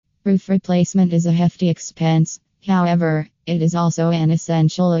Roof replacement is a hefty expense. However, it is also an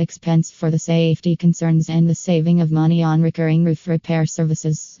essential expense for the safety concerns and the saving of money on recurring roof repair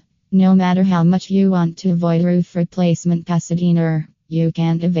services. No matter how much you want to avoid roof replacement, Pasadena, you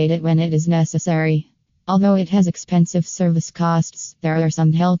can't evade it when it is necessary. Although it has expensive service costs, there are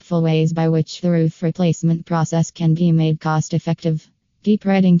some helpful ways by which the roof replacement process can be made cost effective. Keep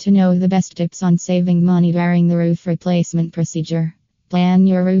reading to know the best tips on saving money during the roof replacement procedure. Plan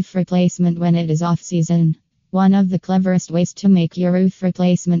your roof replacement when it is off season. One of the cleverest ways to make your roof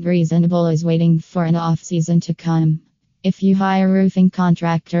replacement reasonable is waiting for an off season to come. If you hire roofing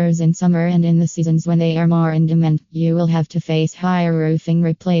contractors in summer and in the seasons when they are more in demand, you will have to face higher roofing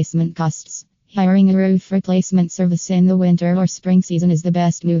replacement costs. Hiring a roof replacement service in the winter or spring season is the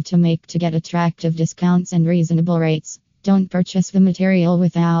best move to make to get attractive discounts and reasonable rates. Don't purchase the material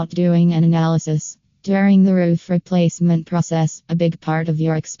without doing an analysis. During the roof replacement process, a big part of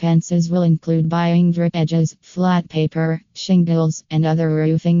your expenses will include buying drip edges, flat paper, shingles, and other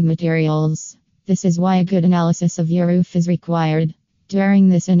roofing materials. This is why a good analysis of your roof is required. During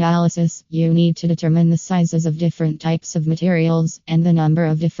this analysis, you need to determine the sizes of different types of materials and the number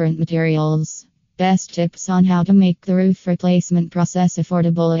of different materials. Best tips on how to make the roof replacement process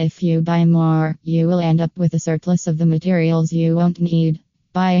affordable. If you buy more, you will end up with a surplus of the materials you won't need.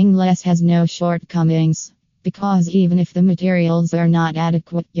 Buying less has no shortcomings, because even if the materials are not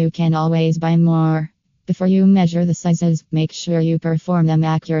adequate, you can always buy more. Before you measure the sizes, make sure you perform them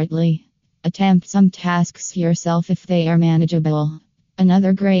accurately. Attempt some tasks yourself if they are manageable.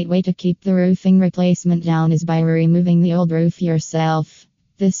 Another great way to keep the roofing replacement down is by removing the old roof yourself.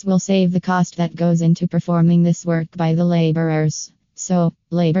 This will save the cost that goes into performing this work by the laborers. So,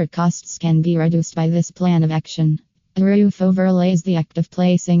 labor costs can be reduced by this plan of action. A roof overlay is the act of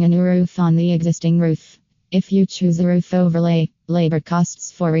placing a new roof on the existing roof. If you choose a roof overlay, labor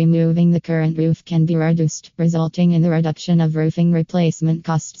costs for removing the current roof can be reduced, resulting in the reduction of roofing replacement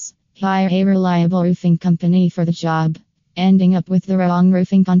costs. Hire a reliable roofing company for the job. Ending up with the wrong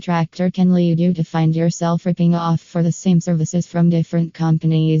roofing contractor can lead you to find yourself ripping off for the same services from different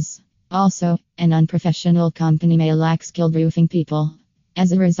companies. Also, an unprofessional company may lack skilled roofing people.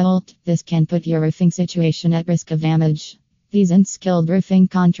 As a result, this can put your roofing situation at risk of damage. These unskilled roofing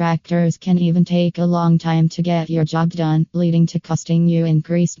contractors can even take a long time to get your job done, leading to costing you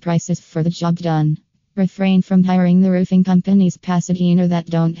increased prices for the job done. Refrain from hiring the roofing companies Pasadena that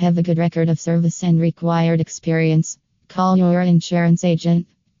don't have a good record of service and required experience. Call your insurance agent.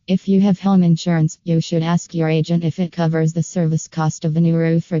 If you have home insurance, you should ask your agent if it covers the service cost of the new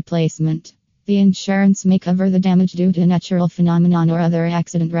roof replacement. The insurance may cover the damage due to natural phenomenon or other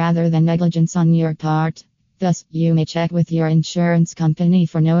accident rather than negligence on your part. Thus, you may check with your insurance company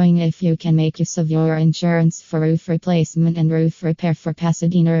for knowing if you can make use of your insurance for roof replacement and roof repair for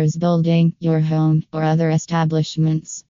Pasadena's building, your home, or other establishments.